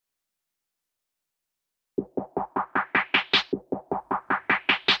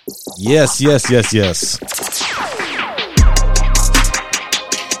Yes. I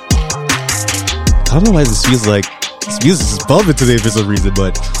don't know why this feels like this music is bumping today for some reason,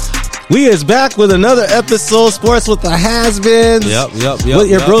 but we is back with another episode, Sports with the Has-Beens. Yep. With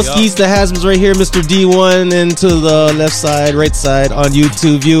your broskies, the Has-Beens right here, Mr. D1, and to the left side, right side on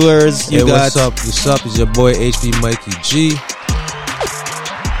YouTube viewers. Hey, what's up? What's up? It's your boy HB Mikey G.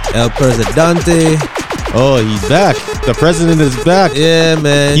 El Presidente. Oh, he's back. The president is back. Yeah,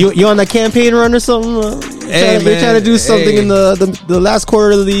 man. You on a campaign run or something? You're trying to do something in the last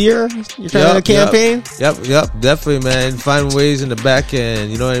quarter of the year? You're trying to campaign? Yep. Definitely, man. Find ways in the back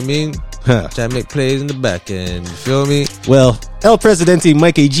end. You know what I mean? Trying to make plays in the back end. You feel me? Well, El Presidente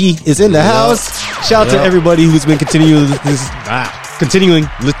Mike AG is in the house. Shout out to everybody who's been continuing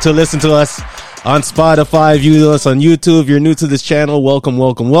to listen to us on Spotify, view us on YouTube. If you're new to this channel, welcome.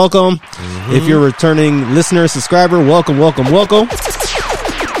 Mm-hmm. If you're a returning listener, subscriber, welcome.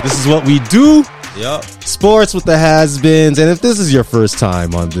 This is what we do. Yep. Sports with the Has-Beens. And if this is your first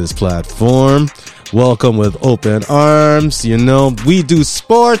time on this platform, welcome with open arms. You know, we do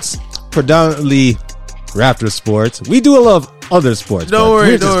sports, predominantly Raptor sports. We do a lot of other sports. Don't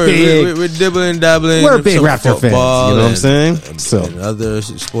worry. We're dibbling, dabbling. We're big Raptor fans. You know what I'm saying? And other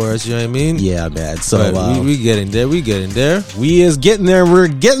sports, you know what I mean? Yeah, man. So we getting there. We getting there. We is getting there. We're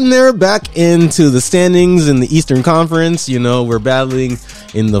getting there back into the standings in the Eastern Conference. You know, we're battling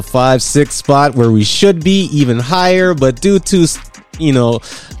in the 5-6 spot where we should be even higher, but due to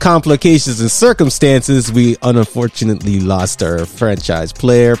complications and circumstances, we unfortunately lost our franchise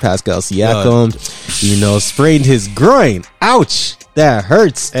player, Pascal Siakam. Sprained his groin. Ouch! That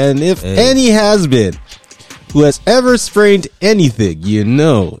hurts. And if any has-been who has ever sprained anything,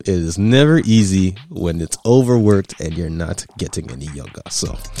 it is never easy when it's overworked and you're not getting any younger.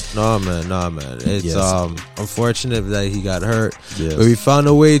 So, no, man. It's unfortunate that he got hurt. Yes. But we found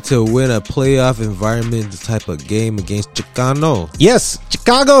a way to win a playoff environment type of game against Chicano. Yes,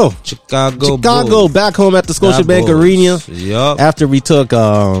 Chicago Bulls. Back home at the Scotiabank Arena. Yup. After we took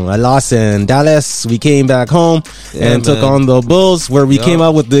a loss in Dallas, we came back home and took on the Bulls, where we came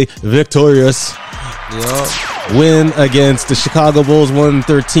out with the victorious win against the Chicago Bulls,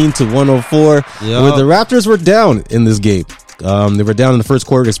 113-104, where the Raptors were down in this game. They were down in the first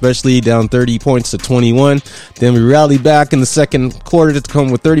quarter, especially down 30 points to 21. Then we rallied back in the second quarter to come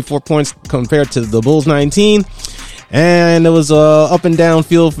with 34 points compared to the Bulls 19. And it was a up and down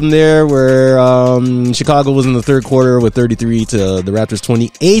field from there, where Chicago was in the third quarter with 33 to the Raptors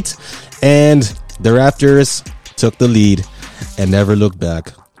 28. And the Raptors took the lead and never looked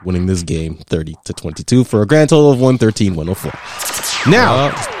back, winning this game 30-22 for a grand total of 113-104.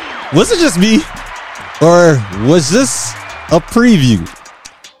 Now, was it just me, or was this a preview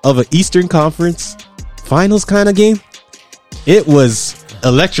of an Eastern Conference Finals kind of game? It was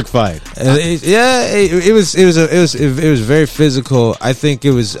electrified. It was very physical. I think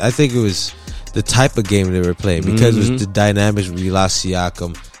it was the type of game they were playing, because it was the dynamics. We lost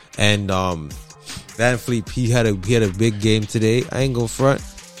Siakam, and Van Fleet. He had a big game today. I ain't gonna front.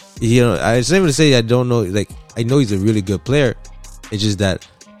 I was able to say I don't know. Like, I know he's a really good player. It's just that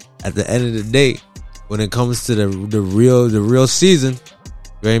at the end of the day, when it comes to the real season, you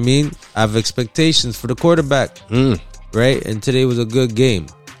know what I mean? I have expectations for the quarterback, right? And today was a good game.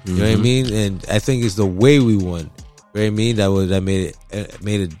 You know what I mean? And I think it's the way we won. You know what I mean? That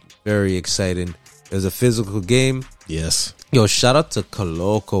made it very exciting. It was a physical game. Yes. Yo, shout out to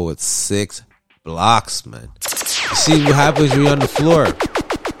Coloco with 6 blocks, man. You see what happens when you're on the floor.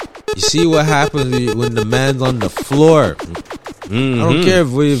 You see what happens when the man's on the floor. I don't care if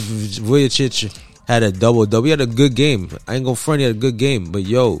Vujicic had a double-double. He had a good game. I ain't gonna front, he had a good game. But,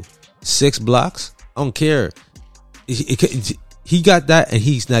 6 blocks? I don't care. He got that, and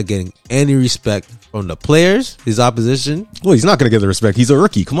he's not getting any respect from the players, his opposition. Well, he's not going to get the respect. He's a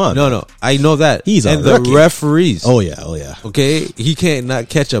rookie. Come on. No. I know that. He's a rookie. And the referees. Oh, yeah. Okay? He can't not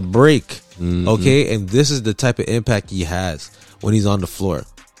catch a break. Okay? And this is the type of impact he has when he's on the floor.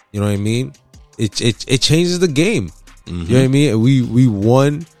 You know what I mean? It changes the game. You know what I mean? We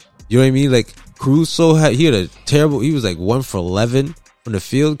won. You know what I mean? Like, Caruso he was like 1 for 11 from the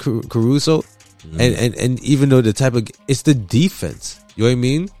field, Caruso. And even though it's the defense. You know what I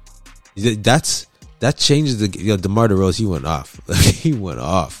mean? That changes the DeMar DeRozan, he went off. He went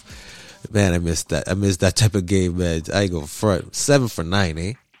off. Man, I missed that. I missed that type of game, man. I go front 7 for 9,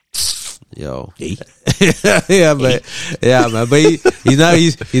 eh? Yo, yeah, man. But he's not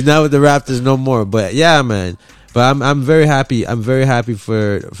with the Raptors no more. But yeah, man. But I'm very happy. I'm very happy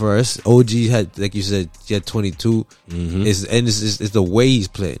for us. OG had, like you said, he had 22. It's the way he's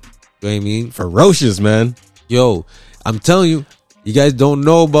playing. You know what I mean? Ferocious, man. Yo, I'm telling you, You guys don't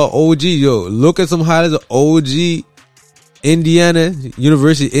know about OG. Yo, look at some highlights of OG Indiana,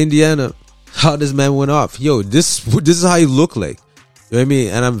 University of Indiana. How this man went off. Yo, this is how he look like. You know what I mean?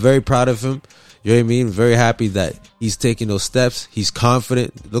 And I'm very proud of him. You know what I mean? Very happy that he's taking those steps. He's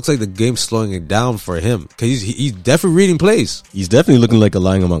confident. It looks like the game's slowing it down for him. Because he's definitely reading plays. He's definitely looking like a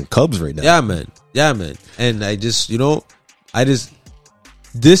lion among cubs right now. Yeah, man. Yeah, man. And I just,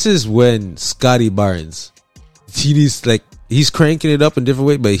 this is when Scotty Barnes, he needs, like, he's cranking it up in different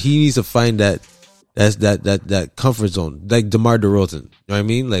ways, but he needs to find that comfort zone. Like DeMar DeRozan. You know what I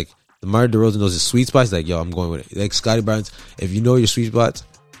mean? Like, DeMar DeRozan knows his sweet spots. Like, yo, I'm going with it. Like Scotty Barnes, if you know your sweet spots,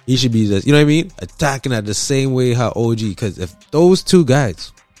 he should be just, you know what I mean? Attacking at the same way how OG. Because if those two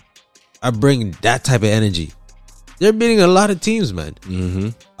guys are bringing that type of energy, they're beating a lot of teams, man. Mm-hmm.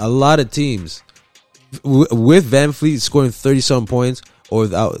 A lot of teams. With Van Fleet scoring 30-something points, or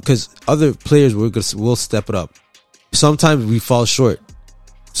without, because other players will step it up. Sometimes we fall short.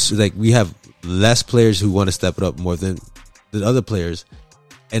 So, like, we have less players who want to step it up more than the other players.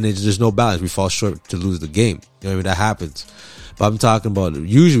 And there's no balance. We fall short to lose the game. You know what I mean? That happens. But I'm talking about,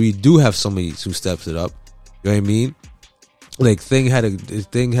 usually we do have somebody who steps it up. You know what I mean? Like, Thing had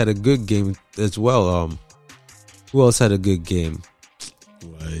a good game as well. Who else had a good game?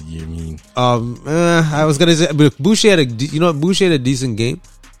 What do you mean? I was gonna say, but Boucher had a decent game,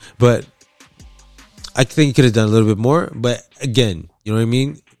 but I think he could have done a little bit more. But again, you know what I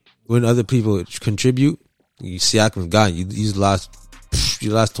mean? When other people contribute, Siakam's gone. You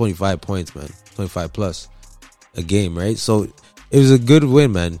lost 25 points, man. 25 plus a game, right? So it was a good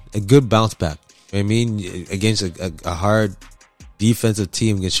win, man. A good bounce back. You know what I mean? Against a hard defensive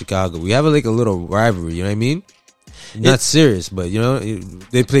team against Chicago. We have a little rivalry, you know what I mean? Not serious, but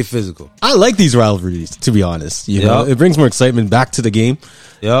they play physical. I like these rivalries, to be honest. You know, it brings more excitement back to the game.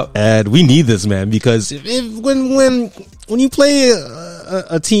 Yep. And we need this, man, because when you play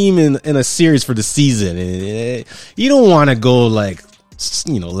a team in a series for the season, you don't want to go like,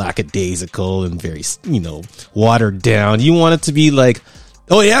 lackadaisical and very, watered down. You want it to be like,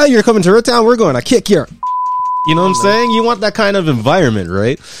 oh yeah, you're coming to our town, we're going to kick your, you know what I'm saying? You want that kind of environment,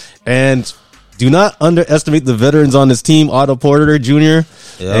 right? And do not underestimate the veterans on this team, Otto Porter Jr.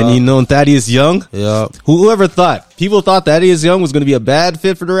 and Thaddeus Young. Yeah. Whoever thought? People thought Thaddeus Young was going to be a bad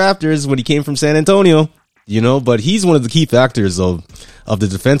fit for the Raptors when he came from San Antonio. But he's one of the key factors of the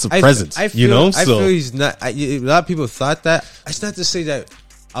defensive presence. I feel he's not. A lot of people thought that. It's not to say that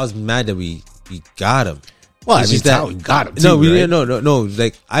I was mad that we got him. Well, I mean, that we got him. No.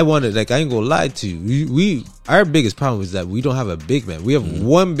 Like, I wanted. Like, I ain't gonna lie to you. Our biggest problem is that we don't have a big man. We have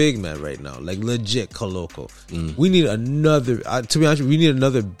one big man right now, like legit Koloko. We need another. To be honest, we need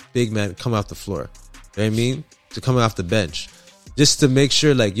another big man come off the floor. You know what I mean? To come off the bench, just to make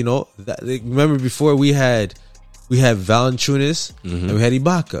sure, remember before we had Valanciunas and we had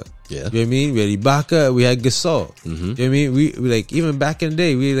Ibaka. Yeah. You know what I mean? We had Ibaka, we had Gasol. You know what I mean? We like, even back in the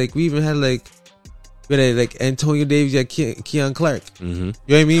day, we even had Antonio Davis, yeah, Keon Clark. You know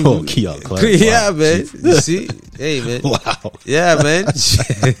what I mean? Oh, Keon Clark. Yeah, wow. Man. You see? Hey, man. Wow. Yeah, man.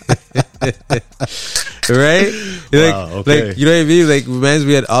 Right? Wow, okay. You know what I mean? Like, man,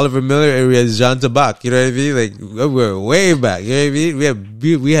 we had Oliver Miller and we had Jean Tabak. You know what I mean? Like, we were way back. You know what I mean?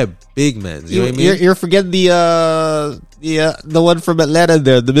 We have big men. You know what I mean? You're forgetting the one from Atlanta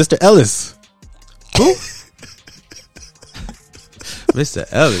there, the Mr. Ellis. Who? Mr.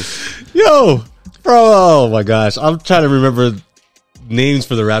 Ellis. Yo. Bro, oh my gosh. I'm trying to remember names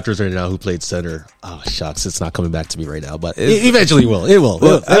for the Raptors right now who played center. Oh, shucks. It's not coming back to me right now, but eventually will. It will.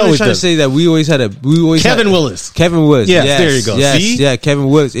 Well, I was trying to say that we always had Kevin Willis. Kevin Willis. Yes, there you go. Yes, see? Yeah, Kevin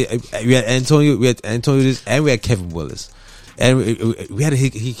Willis. We had Antonio and we had Kevin Willis. And we had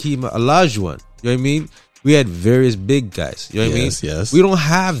Hakeem Olajuwon. You know what I mean? We had various big guys. You know what I mean? Yes. We don't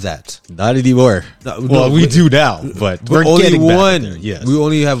have that. Not anymore. We do now, but we're only getting one. Back there. Yes. We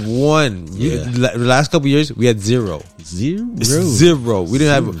only have one. Yeah. The last couple of years, we had zero. Zero. We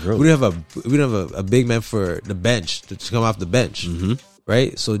didn't have a big man for the bench to come off the bench,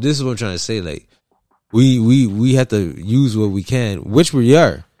 right? So this is what I'm trying to say. Like, we have to use what we can, which we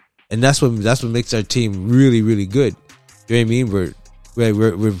are, and that's what makes our team really, really good. You know what I mean?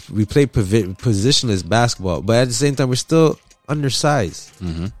 We play positionless basketball, but at the same time, we're still undersized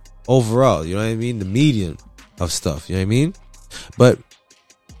overall. You know what I mean? The median of stuff. You know what I mean? But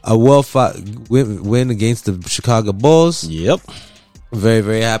a well-fought win against the Chicago Bulls. Yep. Very,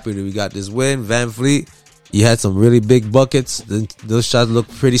 very happy that we got this win. Van Fleet, you had some really big buckets. Those shots look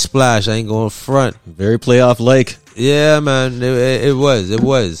pretty splash. I ain't going front. Very playoff-like. Yeah, man. It was.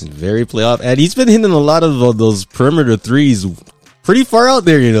 Very playoff. And he's been hitting a lot of those perimeter threes pretty far out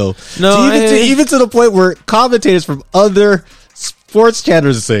there, you know. No, even to the point where commentators from other sports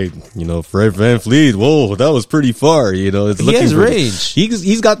chatters say, Fred VanVleet, whoa, that was pretty far. It's he has range.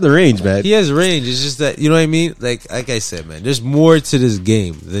 He's got the range, man. He has range. It's just that, you know what I mean? Like I said, man, there's more to this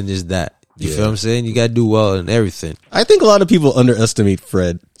game than just that. You feel what I'm saying? You got to do well in everything. I think a lot of people underestimate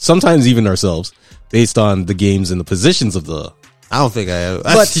Fred, sometimes even ourselves, based on the games and the positions of the. I don't think I have.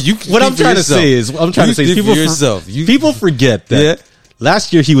 But what I'm trying to say is, people forget that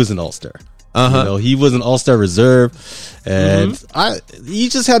last year he was an all-star. He was an all-star reserve, and he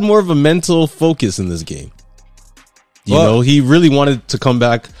just had more of a mental focus in this game. He really wanted to come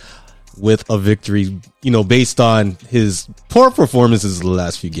back with a victory, based on his poor performances in the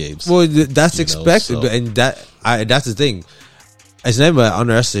last few games. Well, that's expected, and that's the thing. It's never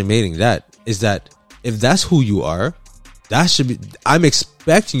underestimating that. Is that if that's who you are, that should be. I'm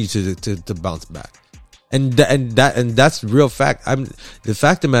expecting you to bounce back, and that's real fact. The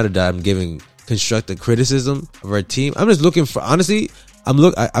fact of the matter that I'm giving constructive criticism of our team. I'm just looking for, honestly.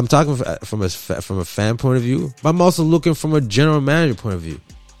 I'm talking from a fan point of view, but I'm also looking from a general manager point of view.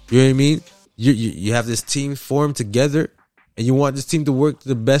 You know what I mean? You have this team formed together, and you want this team to work to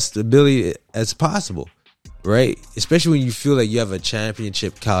the best ability as possible, right? Especially when you feel like you have a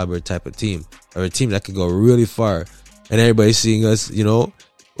championship caliber type of team, or a team that could go really far, and everybody's seeing us,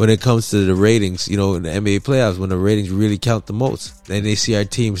 when it comes to the ratings, in the NBA playoffs, when the ratings really count the most, then they see our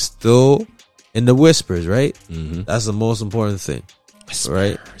team still in the whispers, right? Mm-hmm. That's the most important thing.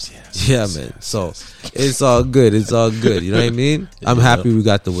 Right? Yeah, man. So it's all good. It's all good. You know what I mean? I'm happy we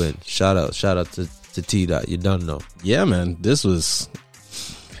got the win. Shout out to T Dot. You don't know. Yeah, man. This was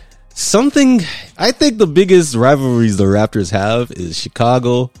something. I think the biggest rivalries the Raptors have is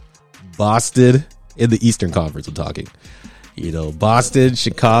Chicago, Boston, in the Eastern Conference. I'm talking. Boston,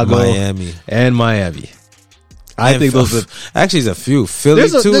 Chicago, Miami, and Miami. I think those are actually there's a few. Philly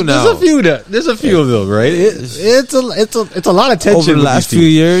too now. There's a few of them, right? It's a lot of tension over the last few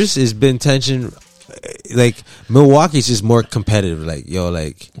years. It's been tension. Like Milwaukee's just more competitive. Like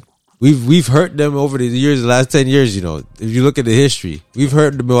we've hurt them over the years. The last 10 years, if you look at the history, we've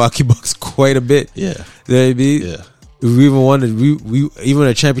hurt the Milwaukee Bucks quite a bit. Yeah, yeah. We even won. We even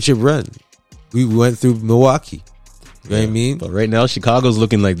a championship run. We went through Milwaukee. You know what I mean? But right now, Chicago's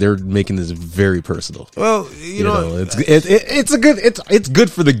looking like they're making this very personal. Well, it's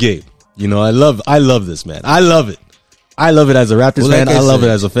good for the game. I love this, man. I love it. I love it as a Raptors fan. I love it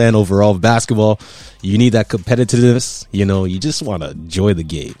as a fan overall of basketball. You need that competitiveness. You just want to enjoy the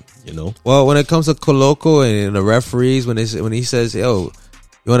game. Well, when it comes to Coloco and the referees, when he says, "Yo,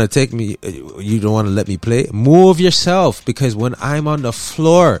 you want to take me? You don't want to let me play? Move yourself, because when I'm on the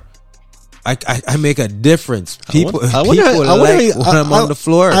floor, I make a difference. People when I'm on the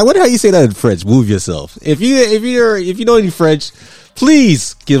floor. I wonder how you say that in French. Move yourself. If you know any French,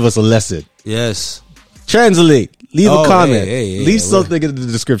 please give us a lesson. Yes. Translate. Leave a comment. Leave something in the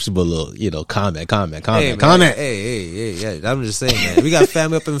description below. Comment. Hey, yeah. I'm just saying, man. We got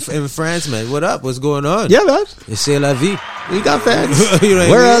family up in France, man. What up? What's going on? Yeah, man. C'est la vie. We got fans.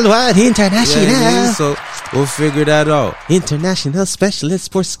 Worldwide, international. Yeah, so we'll figure that out. International specialist,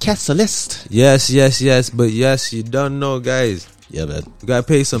 sportscasterist. Yes. But yes, you don't know, guys. Yeah, man. We gotta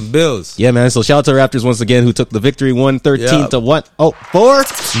pay some bills. Yeah, man. So shout out to Raptors once again, who took the victory 113 to 104.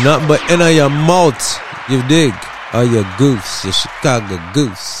 Nothing but in your mouth. You dig? Oh, your goose, your Chicago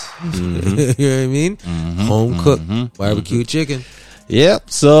goose. Mm-hmm. You know what I mean? Mm-hmm. Home cooked barbecue chicken. Yep.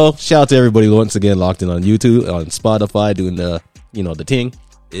 So shout out to everybody once again locked in on YouTube, on Spotify, doing the the ting.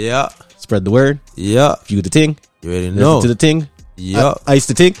 Yeah. Spread the word. Yeah. View the ting. You already know. Listen to the ting. Yeah. Ice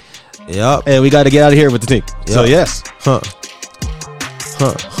the ting. Yeah. And we got to get out of here with the ting. Yep. So yes.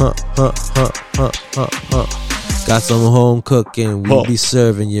 Got some home cooking, we be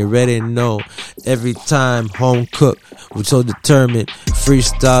serving, you already know. Every time home cook, we're so determined.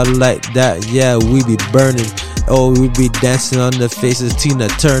 Freestyle like that, yeah, we be burning. Oh, we be dancing on the faces, Tina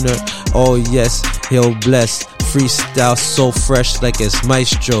Turner. Oh yes, he'll bless. Freestyle so fresh like it's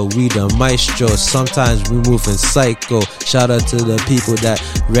maestro. We the maestro. Sometimes we moving psycho. Shout out to the people that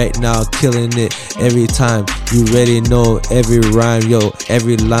right now killing it every time. You already know every rhyme, yo,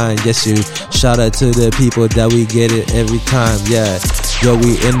 every line. Yes, you. Shout out to the people that we get it every time. Yeah, yo,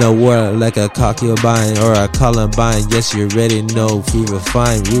 we in the world like a concubine or a Columbine. Yes, you already know. We will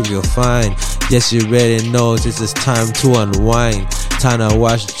find. Yes, you already know. This is time to unwind. Time to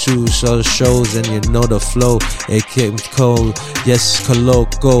watch the shows and you know the flow. It keeps cold. Yes,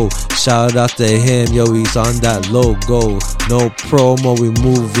 Coloco. Shout out to him. Yo, he's on that logo. No promo. We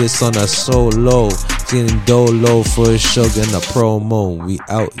move this on a solo. Getting dolo for a show. Getting a promo. We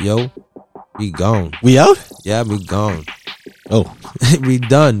out, yo. We gone. We out? Yeah, we gone. Oh. We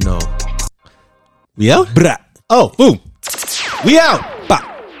done, no. We out? Brah. Oh, boom. We out. Bye.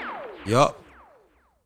 Yup.